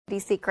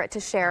secret to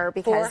share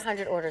because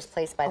 400 orders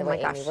placed, by the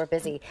way, Amy. We're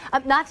busy.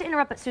 Not to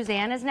interrupt, but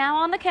Susanne is now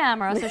on the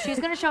camera, so she's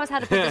going to show us how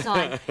to put this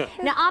on.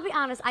 Now, I'll be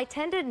honest, I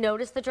tend to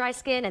notice the dry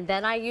skin and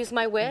then I use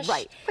my Wish.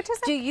 Right.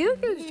 Do you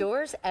use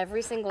yours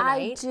every single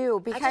night? I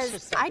do,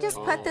 because I just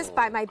put this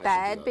by my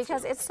bed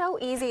because it's so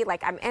easy.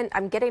 Like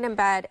I'm getting in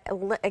bed,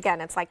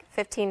 again, it's like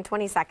 15,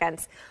 20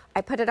 seconds.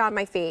 I put it on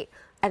my feet.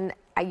 And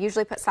I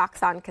usually put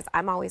socks on because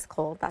I'm always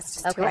cold.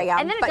 That's just who I am.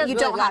 And then it but does you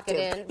really don't have lock it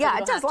to. in, Yeah,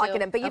 it does lock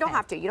it in, but you don't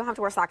have to. You don't have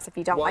to wear socks if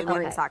you don't like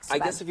wearing socks to I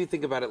bed. guess if you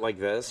think about it like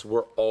this,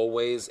 we're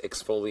always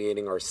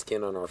exfoliating our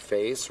skin on our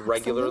face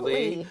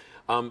regularly.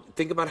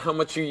 Think about how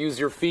much you use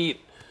your feet.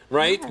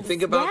 Right? Yes.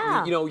 Think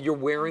about, you know, you're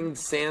wearing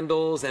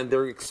sandals and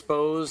they're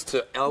exposed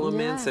to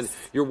elements and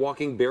you're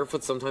walking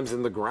barefoot sometimes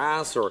in the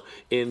grass or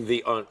in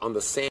the on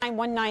the sand.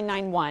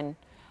 1991.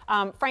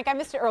 Frank, I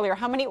missed it earlier.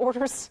 How many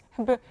orders?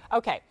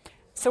 Okay.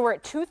 So we're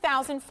at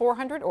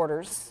 2,400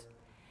 orders,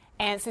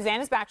 and Susanne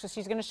is back, so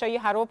she's going to show you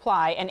how to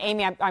apply. And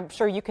Amy, I'm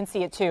sure you can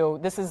see it too.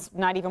 This is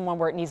not even one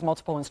where it needs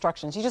multiple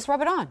instructions. You just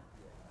rub it on.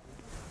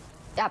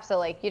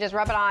 Absolutely. You just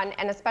rub it on,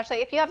 and especially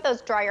if you have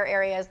those drier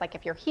areas, like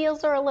if your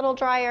heels are a little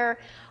drier,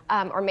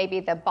 or maybe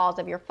the balls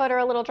of your foot are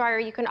a little drier,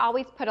 you can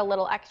always put a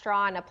little extra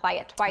on, apply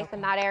it twice in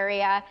that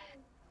area.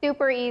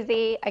 Super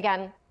easy.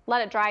 Again,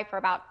 let it dry for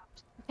about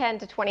 10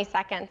 to 20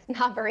 seconds,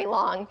 not very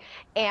long,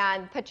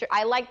 and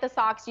I like the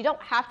socks. You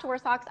don't have to wear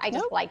socks. I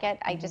just like it.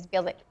 I just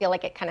feel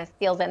like it kind of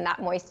seals in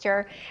that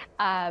moisture,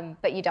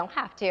 but you don't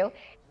have to.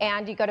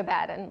 And you go to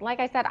bed. And like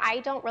I said, I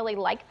don't really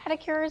like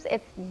pedicures.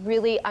 It's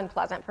really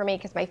unpleasant for me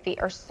because my feet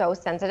are so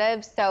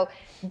sensitive. So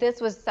this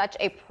was such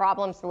a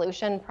problem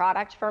solution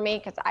product for me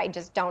because I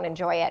just don't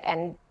enjoy it.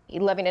 And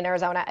living in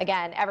Arizona,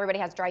 again, everybody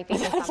has dry feet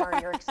in summer.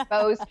 You're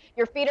exposed,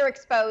 your feet are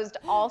exposed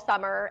all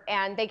summer,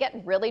 and they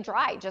get really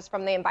dry just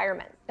from the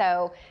environment.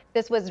 So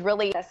this was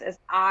really,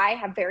 I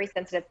have very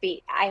sensitive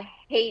feet. I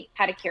hate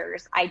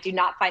pedicures. I do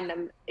not find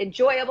them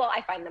enjoyable.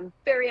 I find them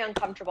very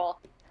uncomfortable,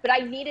 but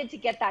I needed to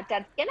get that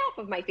dead skin off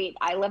of my feet.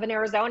 I live in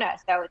Arizona,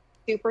 so it's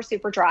super,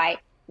 super dry.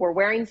 We're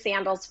wearing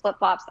sandals,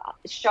 flip-flops,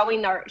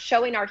 showing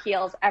our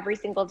heels every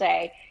single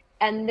day.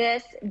 And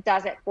this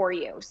does it for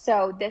you.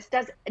 So this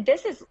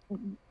is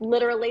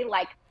literally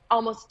like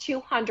almost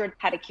 200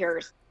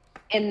 pedicures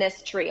in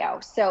this trio.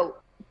 So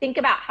think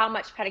about how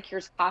much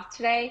pedicures cost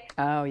today.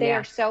 Oh, yeah. They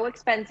are so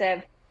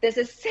expensive. This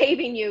is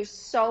saving you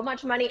so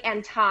much money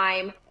and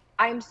time.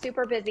 I'm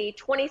super busy,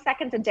 20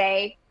 seconds a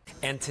day.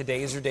 And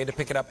today is your day to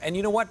pick it up. And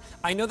you know what?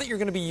 I know that you're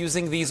going to be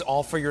using these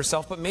all for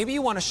yourself, but maybe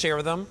you want to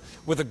share them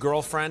with a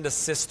girlfriend, a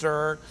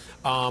sister,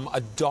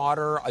 a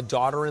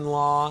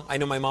daughter-in-law. I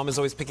know my mom is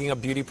always picking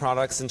up beauty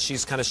products, and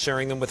she's kind of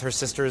sharing them with her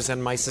sisters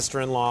and my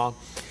sister-in-law.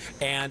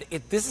 And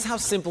this is how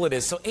simple it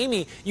is. So,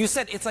 Amy, you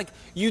said it's like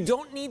you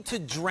don't need to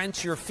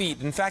drench your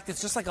feet. In fact,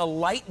 it's just like a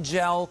light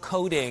gel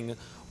coating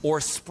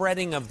or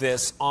spreading of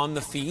this on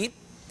the feet,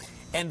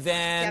 and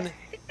then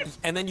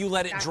you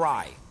let it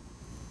dry.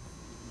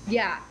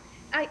 Yeah.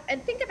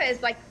 And think of it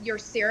as like your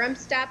serum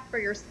step for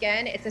your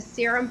skin. It's a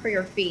serum for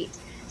your feet.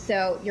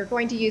 So you're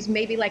going to use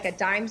maybe like a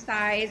dime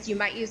size. You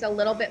might use a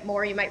little bit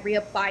more. You might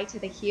reapply to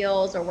the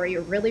heels or where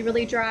you're really,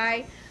 really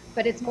dry.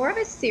 But it's more of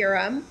a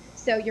serum.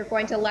 So you're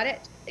going to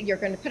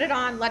put it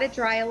on, let it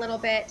dry a little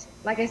bit.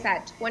 Like I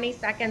said, 20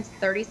 seconds,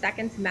 30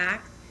 seconds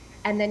max.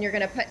 And then you're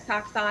going to put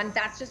socks on.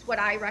 That's just what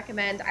I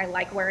recommend. I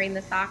like wearing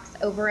the socks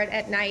over it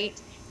at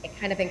night. It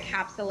kind of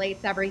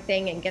encapsulates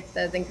everything and gets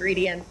those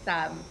ingredients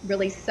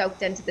really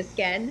soaked into the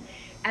skin.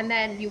 And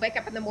then you wake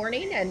up in the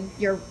morning and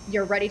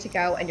you're ready to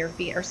go and your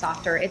feet are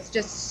softer. It's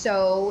just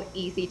so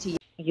easy to use.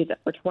 Use it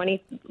for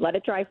 20, let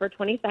it dry for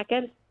 20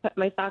 seconds, put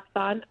my socks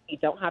on. You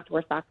don't have to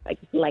wear socks. I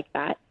just like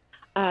that.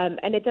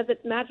 And it does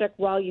its magic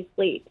while you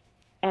sleep.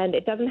 And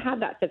it doesn't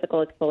have that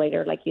physical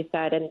exfoliator, like you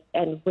said.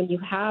 And when you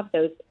have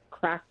those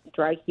cracked,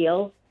 dry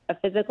heels, a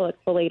physical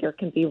exfoliator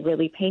can be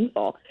really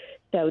painful.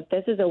 So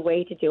this is a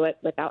way to do it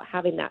without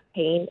having that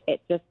pain. It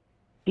just,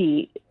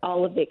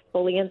 all of the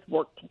exfoliants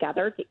work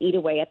together to eat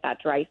away at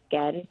that dry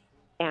skin,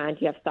 and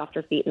you have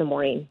softer feet in the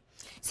morning.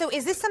 So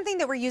is this something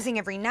that we're using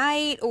every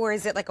night, or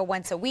is it like a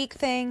once a week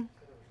thing?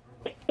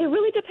 It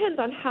really depends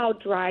on how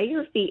dry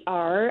your feet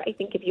are. I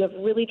think if you have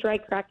really dry,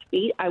 cracked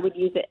feet, I would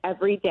use it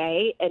every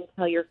day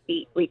until your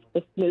feet reach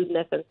the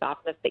smoothness and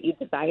softness that you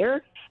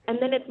desire. And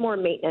then it's more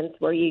maintenance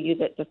where you use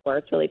it just where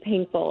it's really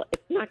painful.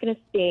 It's not going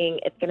to sting.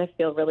 It's going to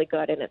feel really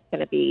good, and it's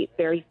going to be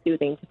very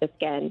soothing to the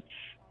skin.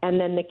 And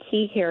then the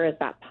key here is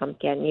that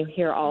pumpkin. You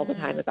hear all the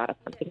time about a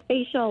pumpkin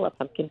facial, a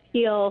pumpkin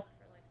peel.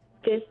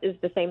 This is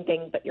the same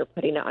thing, but you're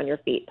putting it on your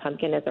feet.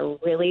 Pumpkin is a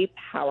really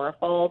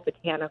powerful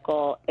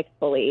botanical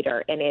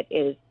exfoliator, and it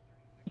is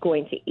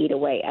going to eat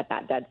away at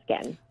that dead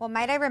skin. Well,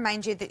 might I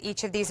remind you that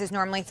each of these is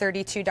normally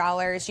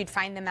 $32. You'd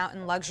find them out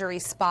in luxury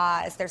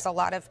spas. There's a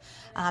lot of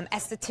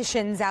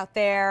estheticians out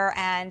there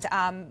and,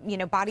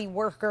 body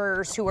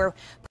workers who are...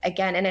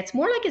 Again, and it's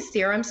more like a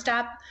serum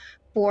step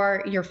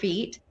for your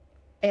feet.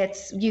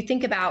 you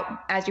think about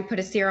as you put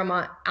a serum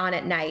on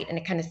at night and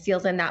it kind of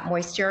seals in that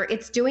moisture,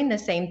 it's doing the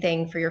same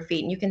thing for your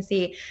feet. And you can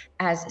see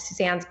as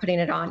Susanne's putting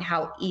it on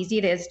how easy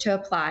it is to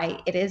apply.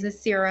 It is a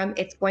serum.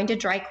 It's going to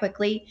dry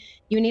quickly.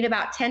 You need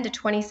about 10 to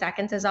 20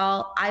 seconds is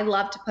all. I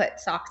love to put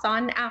socks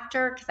on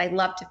after because I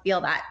love to feel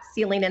that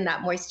sealing in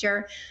that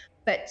moisture,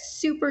 but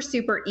super,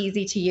 super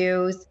easy to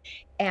use.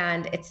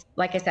 And it's,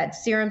 like I said,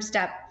 serum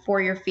step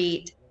for your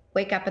feet.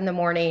 Wake up in the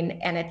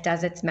morning and it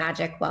does its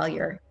magic while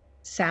you're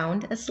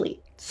sound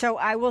asleep. So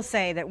I will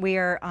say that we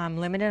are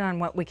limited on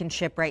what we can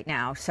ship right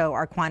now. So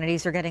our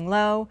quantities are getting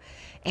low.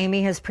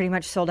 Amy has pretty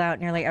much sold out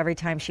nearly every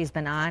time she's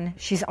been on.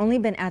 She's only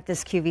been at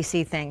this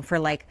QVC thing for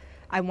like,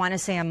 I want to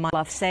say a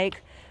month's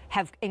sake,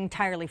 have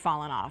entirely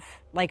fallen off.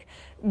 Like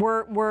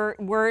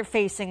we're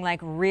facing like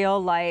real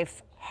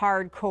life,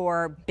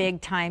 hardcore, big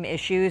time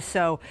issues.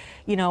 So,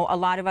 you know, a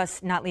lot of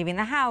us not leaving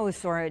the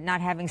house or not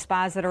having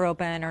spas that are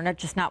open or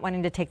not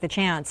wanting to take the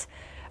chance.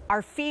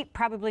 Our feet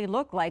probably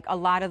look like a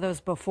lot of those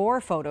before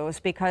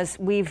photos because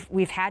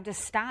we've had to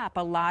stop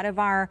a lot of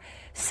our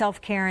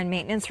self-care and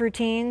maintenance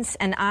routines.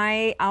 And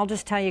I'll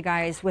just tell you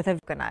guys, with a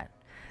coconut,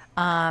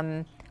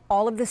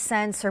 all of the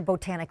scents are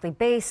botanically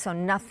based, so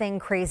nothing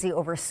crazy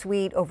over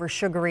sweet, over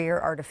sugary or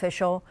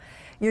artificial.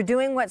 You're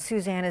doing what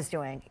Susanne is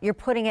doing. You're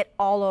putting it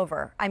all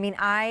over. I mean,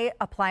 I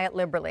apply it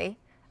liberally.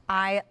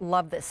 I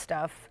love this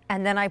stuff.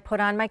 And then I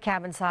put on my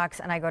cabin socks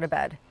and I go to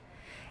bed.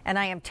 And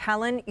I am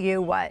telling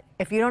you what,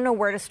 if you don't know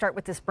where to start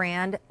with this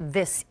brand,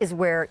 this is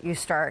where you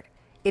start.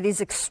 It is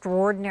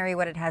extraordinary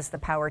what it has the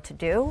power to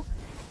do.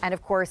 And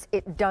of course,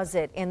 it does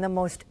it in the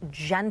most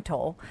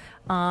gentle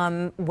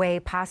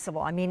way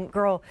possible. I mean,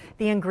 girl,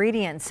 the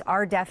ingredients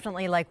are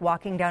definitely like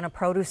walking down a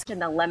produce.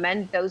 And the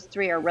lemon, those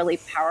three are really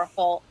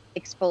powerful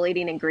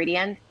exfoliating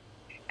ingredients.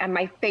 And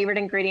my favorite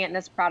ingredient in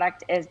this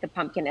product is the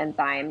pumpkin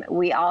enzyme.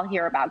 We all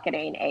hear about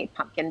getting a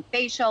pumpkin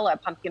facial, a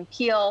pumpkin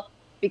peel,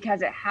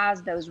 because it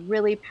has those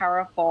really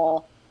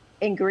powerful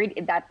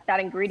ingredient. That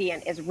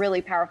ingredient is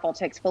really powerful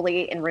to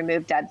exfoliate and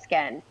remove dead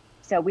skin.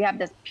 So we have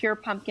this pure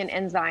pumpkin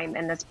enzyme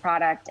in this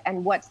product.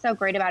 And what's so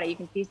great about it, you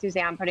can see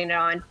Susanne putting it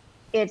on.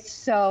 It's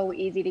so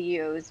easy to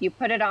use. You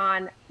put it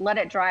on, let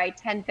it dry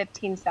 10,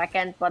 15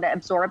 seconds, let it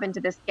absorb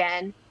into the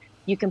skin.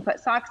 You can put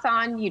socks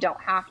on, you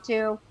don't have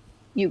to.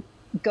 You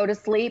go to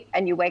sleep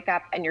and you wake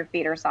up and your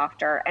feet are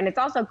softer. And it's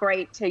also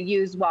great to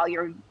use while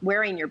you're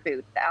wearing your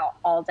boots out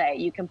all day.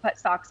 You can put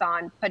socks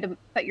on,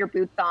 put your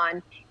boots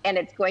on, and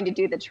it's going to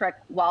do the trick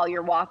while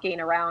you're walking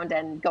around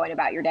and going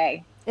about your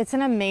day. It's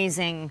an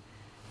amazing,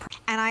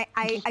 and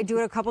I do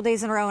it a couple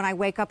days in a row and I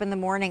wake up in the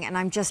morning and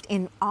I'm just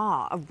in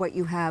awe of what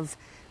you have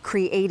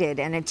created.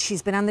 And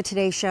she's been on the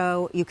Today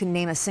Show. You can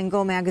name a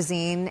single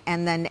magazine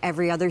and then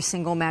every other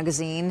single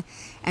magazine,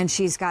 and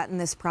she's gotten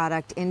this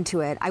product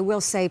into it. I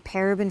will say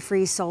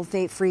paraben-free,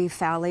 sulfate-free,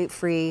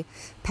 phthalate-free,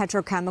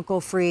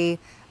 petrochemical-free.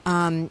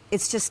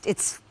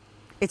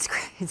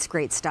 It's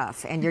great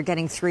stuff, and you're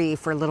getting 3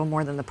 for a little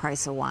more than the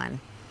price of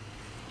 1.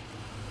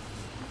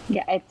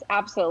 Yeah, it's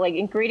absolutely.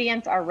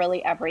 Ingredients are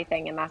really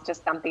everything, and that's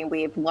just something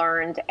we've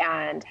learned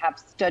and have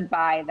stood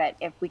by, that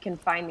if we can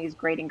find these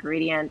great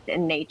ingredients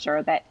in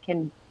nature that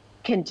can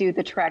do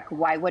the trick,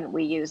 why wouldn't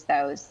we use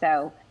those?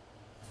 So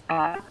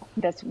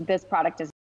this product is